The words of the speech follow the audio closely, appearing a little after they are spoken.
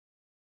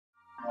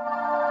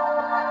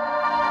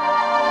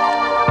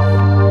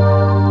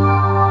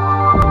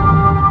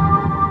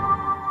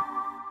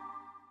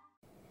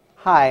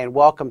Hi, and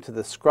welcome to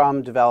the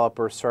Scrum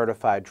Developer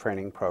Certified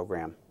Training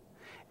Program.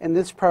 In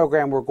this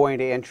program, we're going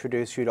to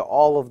introduce you to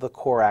all of the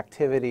core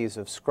activities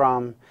of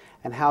Scrum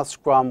and how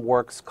Scrum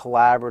works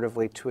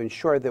collaboratively to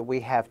ensure that we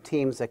have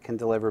teams that can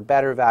deliver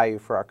better value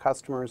for our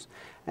customers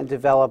and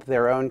develop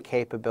their own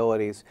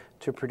capabilities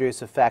to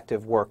produce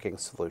effective working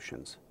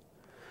solutions.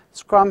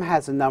 Scrum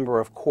has a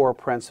number of core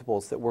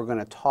principles that we're going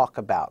to talk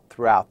about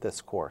throughout this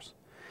course.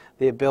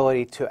 The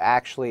ability to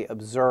actually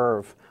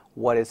observe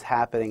what is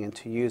happening and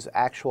to use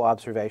actual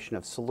observation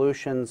of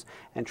solutions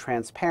and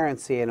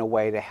transparency in a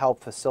way to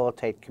help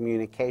facilitate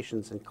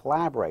communications and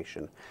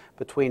collaboration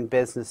between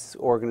business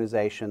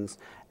organizations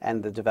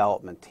and the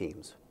development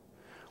teams.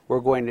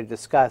 We're going to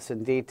discuss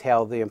in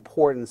detail the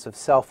importance of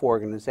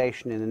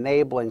self-organization in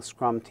enabling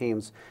Scrum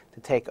teams to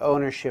take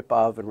ownership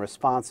of and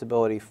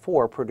responsibility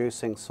for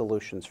producing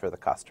solutions for the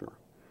customer.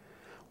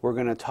 We're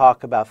going to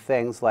talk about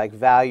things like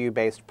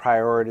value-based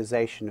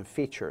prioritization of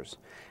features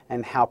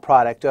and how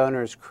product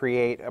owners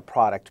create a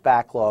product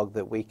backlog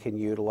that we can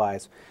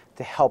utilize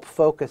to help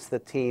focus the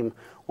team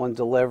on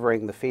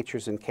delivering the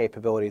features and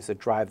capabilities that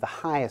drive the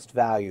highest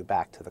value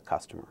back to the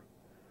customer.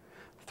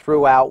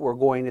 Throughout, we're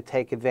going to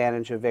take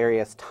advantage of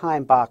various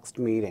time-boxed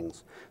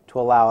meetings to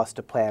allow us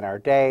to plan our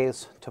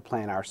days, to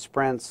plan our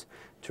sprints,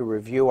 to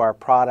review our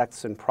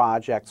products and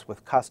projects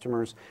with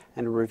customers,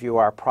 and to review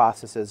our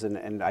processes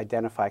and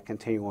identify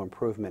continual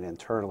improvement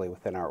internally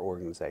within our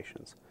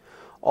organizations.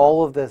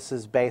 All of this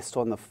is based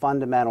on the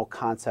fundamental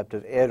concept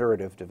of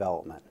iterative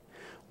development,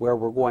 where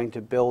we're going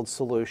to build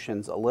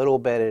solutions a little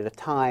bit at a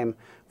time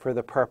for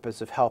the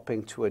purpose of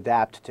helping to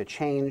adapt to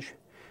change,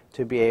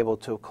 to be able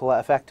to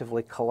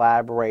effectively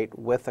collaborate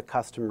with a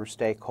customer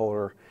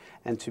stakeholder,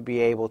 and to be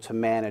able to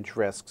manage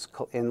risks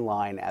in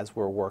line as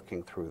we're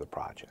working through the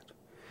project.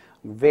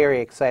 I'm very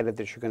excited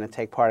that you're going to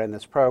take part in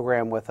this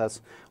program with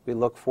us. We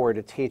look forward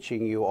to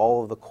teaching you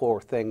all of the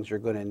core things you're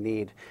going to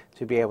need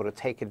to be able to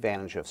take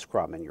advantage of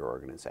Scrum in your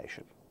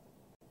organization.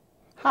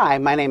 Hi,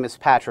 my name is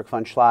Patrick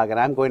von Schlag, and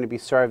I'm going to be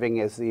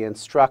serving as the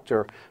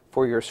instructor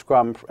for your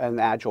Scrum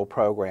and Agile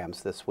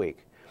programs this week.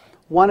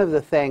 One of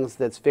the things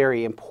that's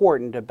very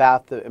important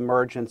about the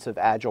emergence of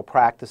Agile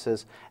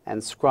practices,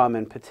 and Scrum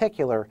in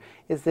particular,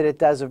 is that it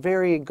does a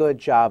very good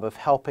job of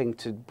helping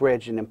to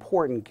bridge an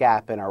important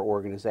gap in our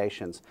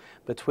organizations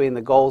between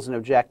the goals and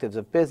objectives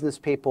of business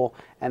people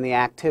and the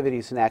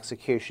activities and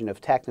execution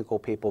of technical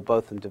people,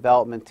 both in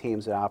development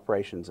teams and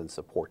operations and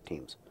support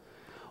teams.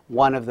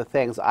 One of the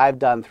things I've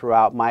done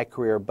throughout my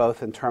career,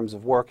 both in terms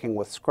of working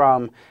with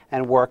Scrum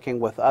and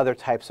working with other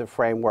types of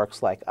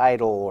frameworks like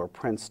ITIL or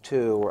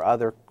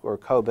Prince2 or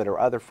COBIT or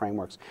other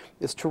frameworks,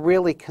 is to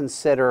really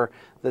consider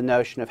the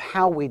notion of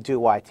how we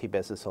do IT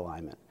business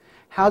alignment.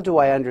 How do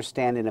I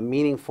understand in a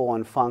meaningful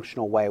and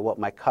functional way what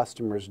my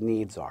customers'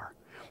 needs are?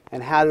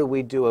 And how do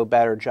we do a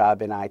better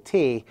job in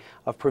IT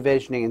of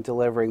provisioning and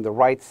delivering the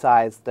right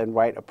size and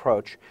right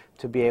approach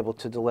to be able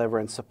to deliver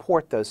and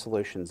support those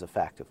solutions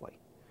effectively?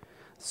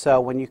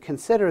 So when you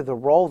consider the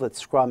role that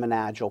Scrum and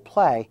Agile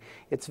play,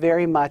 it's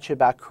very much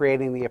about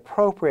creating the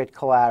appropriate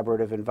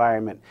collaborative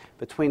environment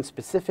between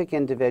specific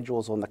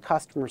individuals on the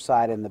customer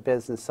side and the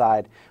business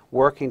side,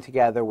 working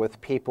together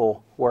with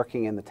people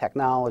working in the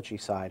technology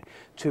side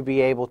to be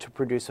able to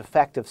produce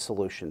effective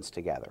solutions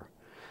together.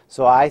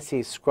 So I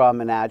see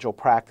Scrum and Agile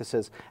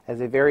practices as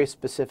a very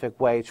specific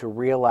way to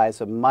realize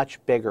a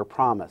much bigger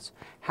promise.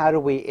 How do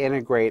we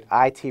integrate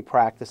IT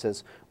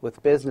practices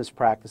with business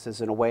practices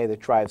in a way that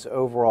drives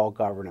overall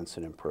governance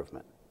and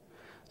improvement?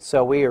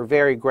 So we are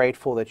very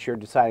grateful that you're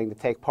deciding to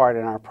take part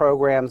in our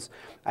programs.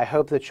 I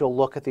hope that you'll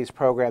look at these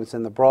programs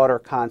in the broader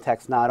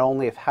context, not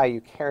only of how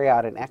you carry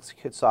out and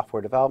execute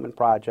software development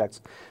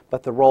projects,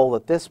 but the role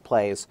that this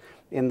plays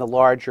in the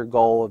larger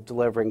goal of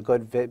delivering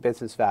good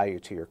business value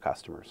to your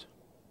customers.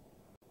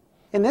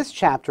 In this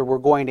chapter, we're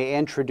going to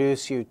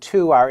introduce you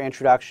to our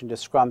Introduction to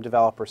Scrum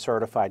Developer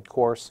Certified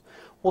course.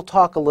 We'll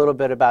talk a little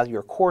bit about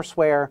your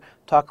courseware,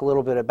 talk a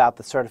little bit about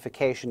the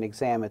certification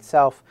exam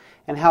itself,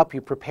 and help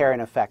you prepare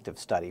an effective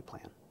study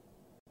plan.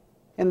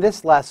 In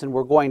this lesson,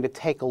 we're going to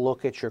take a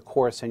look at your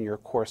course and your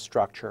course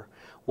structure.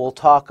 We'll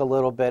talk a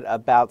little bit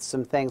about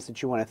some things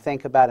that you want to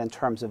think about in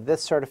terms of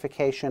this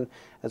certification,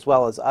 as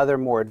well as other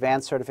more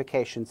advanced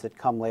certifications that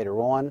come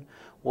later on.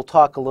 We'll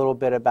talk a little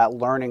bit about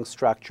learning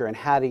structure and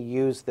how to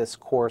use this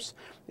course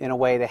in a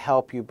way to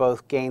help you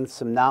both gain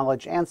some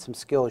knowledge and some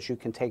skills you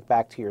can take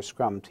back to your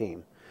Scrum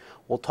team.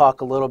 We'll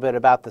talk a little bit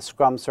about the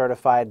Scrum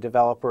Certified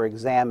Developer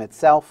exam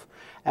itself,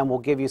 and we'll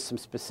give you some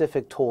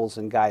specific tools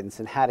and guidance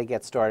on how to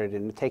get started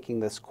in taking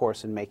this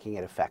course and making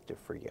it effective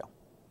for you.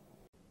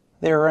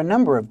 There are a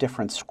number of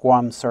different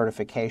Scrum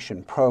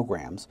certification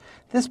programs.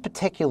 This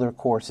particular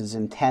course is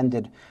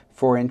intended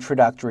for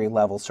introductory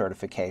level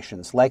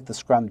certifications like the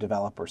Scrum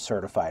Developer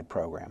Certified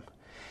program.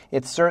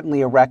 It's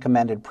certainly a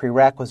recommended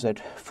prerequisite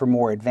for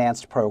more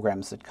advanced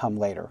programs that come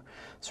later.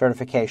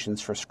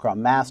 Certifications for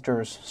Scrum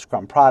Masters,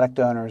 Scrum Product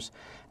Owners,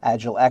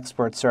 Agile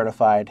Expert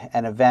Certified,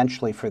 and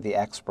eventually for the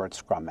Expert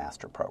Scrum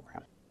Master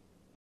program.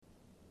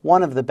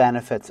 One of the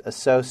benefits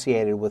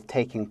associated with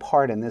taking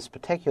part in this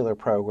particular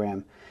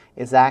program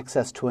is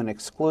access to an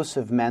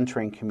exclusive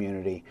mentoring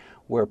community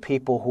where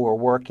people who are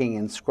working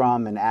in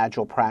Scrum and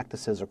Agile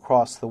practices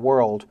across the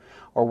world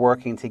are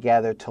working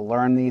together to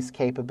learn these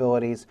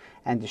capabilities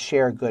and to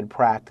share good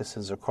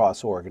practices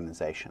across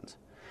organizations.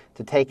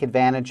 To take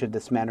advantage of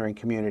this mentoring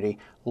community,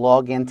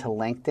 log into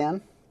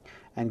LinkedIn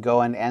and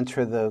go and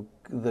enter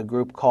the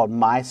group called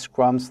My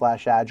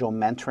Scrum/Agile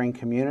Mentoring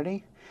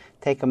Community.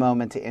 Take a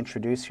moment to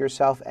introduce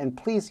yourself, and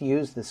please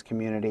use this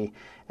community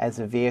as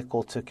a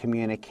vehicle to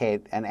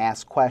communicate and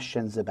ask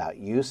questions about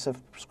use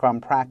of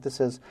Scrum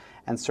practices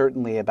and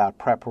certainly about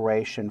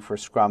preparation for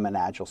Scrum and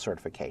Agile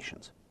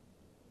certifications.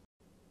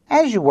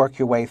 As you work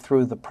your way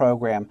through the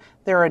program,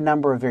 there are a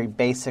number of very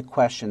basic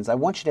questions I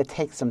want you to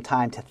take some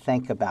time to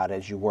think about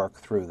as you work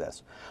through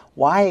this.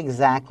 Why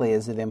exactly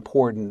is it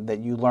important that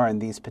you learn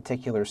these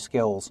particular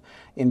skills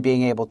in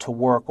being able to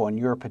work on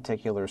your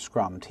particular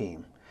Scrum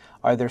team?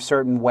 Are there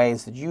certain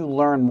ways that you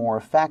learn more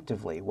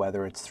effectively,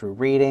 whether it's through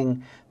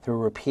reading, through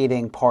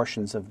repeating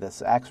portions of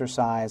this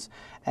exercise,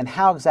 and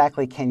how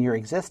exactly can your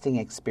existing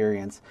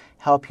experience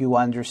help you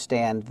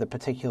understand the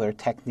particular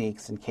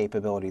techniques and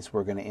capabilities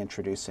we're going to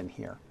introduce in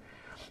here?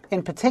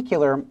 In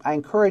particular, I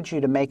encourage you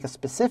to make a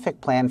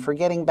specific plan for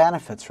getting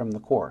benefits from the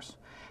course.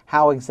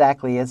 How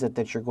exactly is it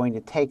that you're going to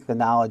take the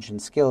knowledge and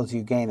skills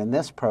you gain in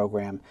this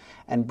program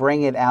and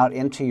bring it out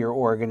into your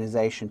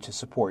organization to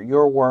support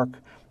your work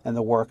and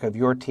the work of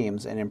your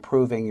teams in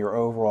improving your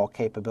overall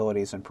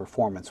capabilities and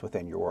performance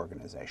within your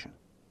organization?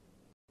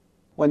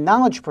 When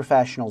knowledge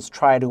professionals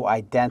try to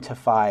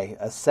identify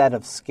a set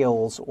of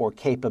skills or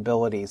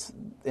capabilities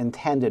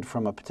intended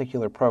from a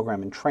particular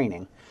program and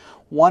training,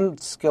 one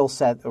skill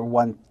set or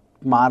one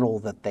model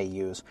that they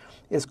use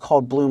is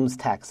called Bloom's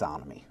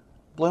taxonomy.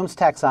 Bloom's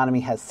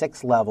taxonomy has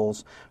 6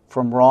 levels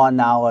from raw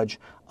knowledge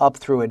up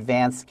through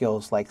advanced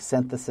skills like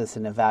synthesis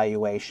and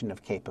evaluation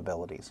of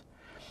capabilities.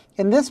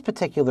 In this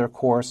particular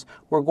course,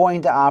 we're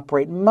going to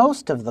operate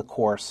most of the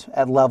course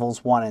at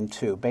levels 1 and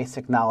 2,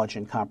 basic knowledge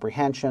and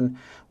comprehension,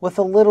 with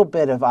a little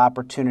bit of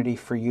opportunity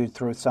for you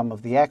through some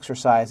of the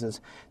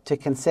exercises to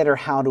consider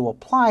how to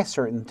apply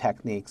certain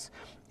techniques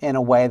in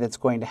a way that's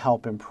going to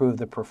help improve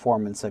the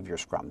performance of your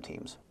Scrum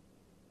teams.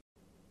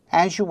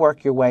 As you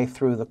work your way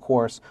through the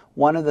course,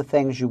 one of the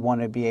things you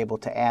want to be able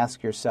to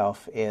ask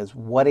yourself is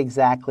what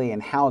exactly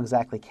and how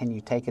exactly can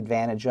you take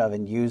advantage of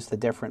and use the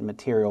different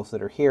materials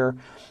that are here,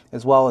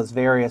 as well as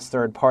various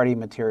third-party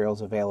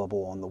materials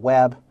available on the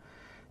web.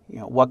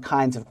 What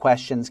kinds of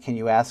questions can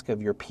you ask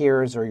of your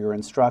peers or your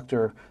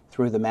instructor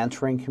through the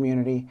mentoring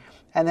community?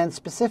 And then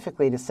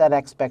specifically to set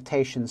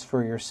expectations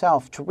for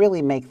yourself to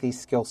really make these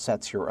skill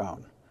sets your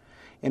own.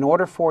 In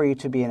order for you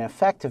to be an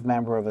effective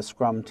member of a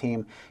Scrum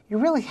team, you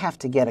really have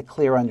to get a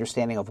clear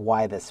understanding of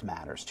why this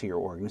matters to your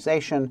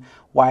organization,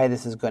 why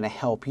this is going to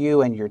help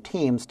you and your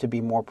teams to be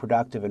more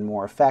productive and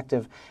more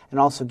effective, and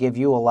also give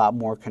you a lot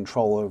more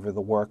control over the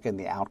work and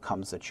the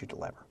outcomes that you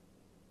deliver.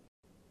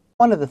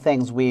 One of the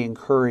things we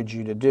encourage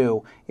you to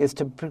do is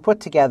to put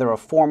together a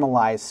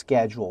formalized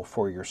schedule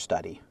for your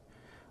study.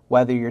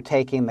 Whether you're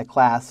taking the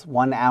class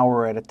 1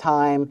 hour at a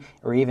time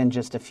or even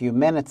just a few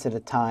minutes at a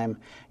time,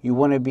 you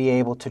want to be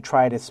able to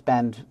try to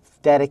spend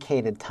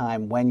dedicated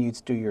time when you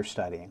do your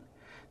studying,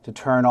 to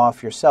turn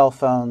off your cell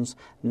phones,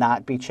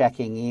 not be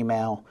checking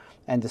email,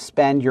 and to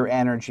spend your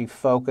energy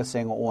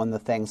focusing on the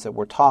things that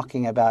we're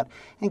talking about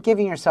and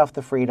giving yourself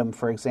the freedom,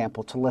 for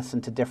example, to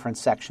listen to different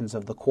sections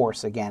of the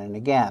course again and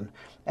again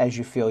as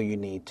you feel you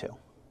need to.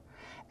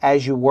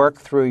 As you work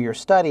through your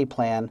study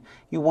plan,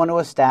 you want to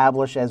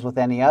establish, as with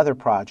any other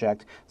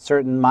project,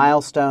 certain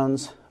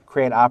milestones,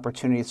 create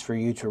opportunities for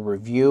you to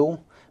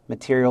review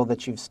material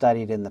that you've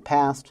studied in the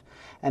past,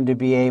 and to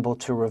be able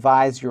to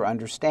revise your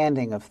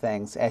understanding of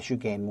things as you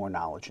gain more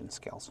knowledge and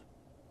skills.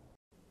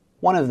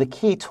 One of the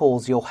key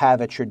tools you'll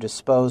have at your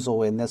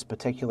disposal in this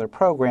particular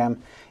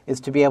program is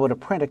to be able to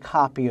print a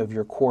copy of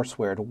your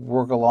courseware to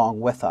work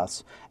along with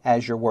us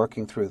as you're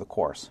working through the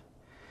course.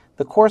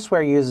 The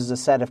courseware uses a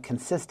set of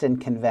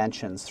consistent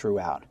conventions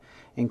throughout,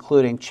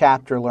 including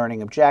chapter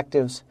learning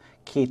objectives,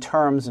 key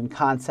terms and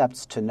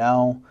concepts to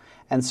know,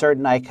 and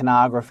certain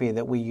iconography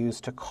that we use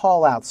to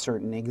call out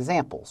certain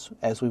examples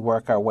as we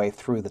work our way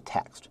through the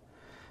text.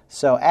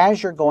 So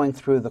as you're going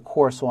through the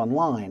course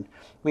online,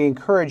 we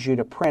encourage you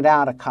to print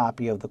out a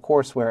copy of the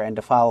courseware and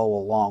to follow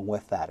along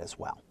with that as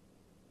well.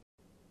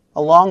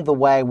 Along the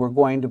way, we're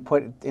going to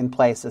put in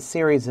place a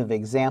series of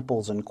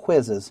examples and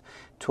quizzes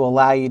to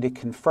allow you to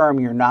confirm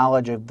your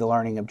knowledge of the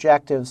learning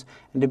objectives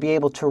and to be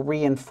able to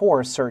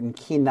reinforce certain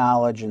key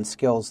knowledge and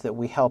skills that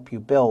we help you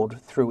build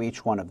through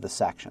each one of the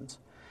sections.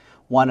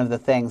 One of the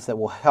things that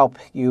will help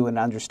you in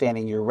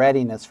understanding your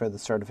readiness for the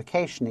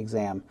certification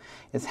exam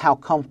is how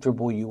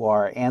comfortable you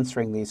are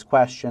answering these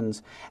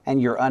questions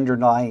and your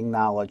underlying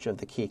knowledge of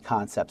the key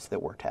concepts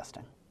that we're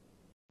testing.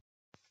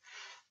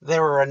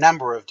 There are a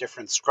number of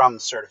different Scrum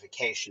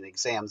certification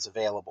exams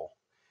available.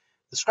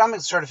 The Scrum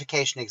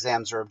certification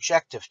exams are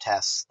objective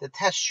tests that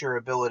test your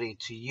ability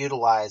to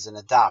utilize and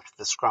adopt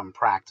the Scrum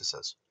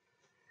practices.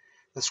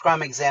 The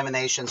Scrum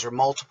examinations are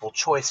multiple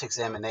choice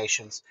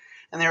examinations,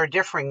 and there are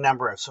differing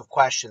numbers of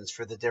questions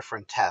for the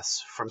different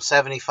tests, from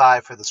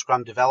 75 for the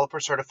Scrum Developer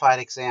Certified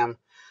exam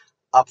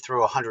up through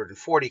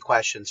 140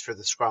 questions for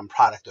the Scrum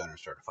Product Owner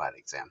Certified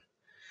exam.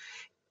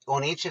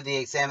 On each of the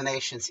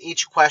examinations,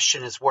 each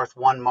question is worth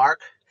 1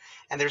 mark,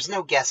 and there's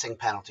no guessing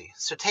penalty,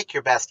 so take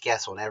your best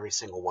guess on every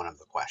single one of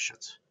the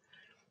questions.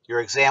 Your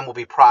exam will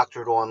be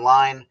proctored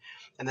online,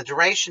 and the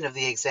duration of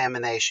the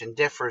examination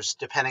differs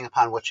depending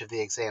upon which of the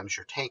exams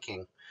you're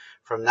taking,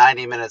 from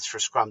 90 minutes for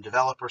Scrum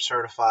Developer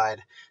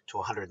Certified to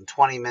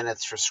 120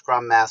 minutes for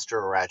Scrum Master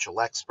or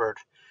Agile Expert,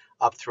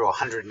 up through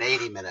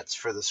 180 minutes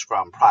for the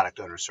Scrum Product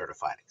Owner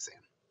Certified exam.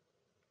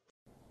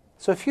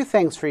 So a few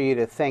things for you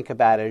to think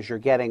about as you're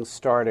getting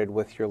started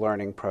with your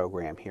learning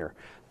program here.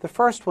 The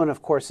first one,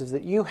 of course, is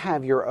that you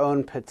have your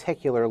own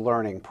particular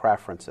learning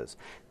preferences.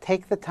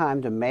 Take the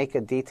time to make a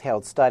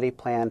detailed study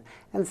plan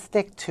and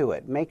stick to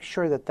it. Make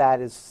sure that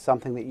that is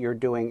something that you're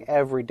doing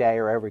every day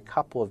or every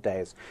couple of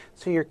days,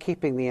 so you're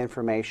keeping the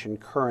information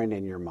current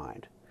in your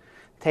mind.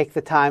 Take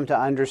the time to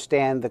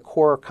understand the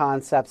core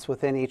concepts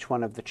within each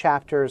one of the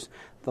chapters,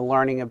 the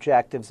learning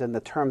objectives, and the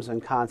terms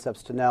and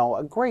concepts to know.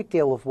 A great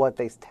deal of what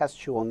they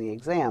test you on the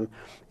exam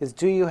is,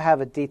 do you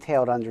have a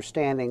detailed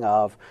understanding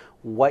of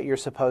what you're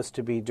supposed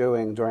to be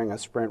doing during a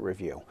sprint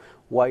review,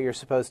 what you're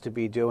supposed to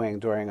be doing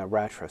during a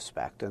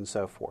retrospect, and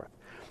so forth.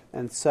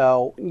 And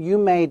so you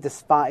may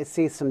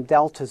see some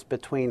deltas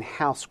between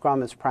how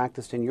Scrum is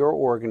practiced in your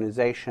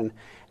organization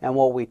and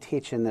what we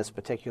teach in this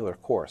particular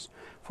course.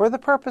 For the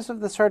purpose of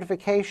the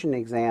certification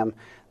exam,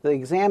 the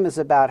exam is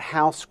about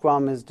how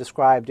Scrum is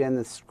described in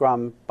the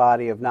Scrum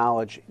body of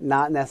knowledge,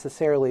 not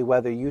necessarily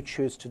whether you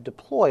choose to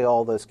deploy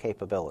all those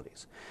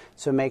capabilities.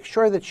 So make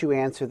sure that you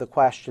answer the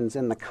questions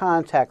in the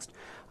context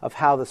of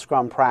how the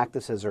Scrum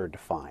practices are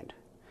defined.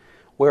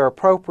 Where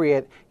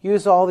appropriate,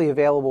 use all the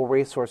available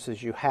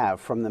resources you have,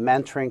 from the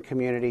mentoring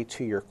community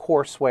to your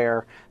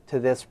courseware to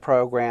this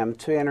program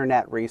to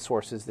internet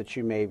resources that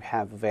you may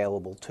have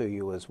available to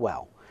you as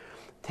well.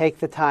 Take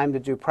the time to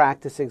do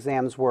practice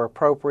exams where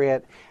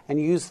appropriate,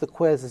 and use the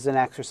quizzes and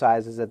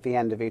exercises at the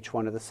end of each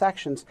one of the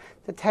sections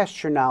to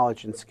test your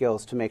knowledge and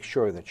skills to make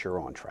sure that you're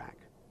on track.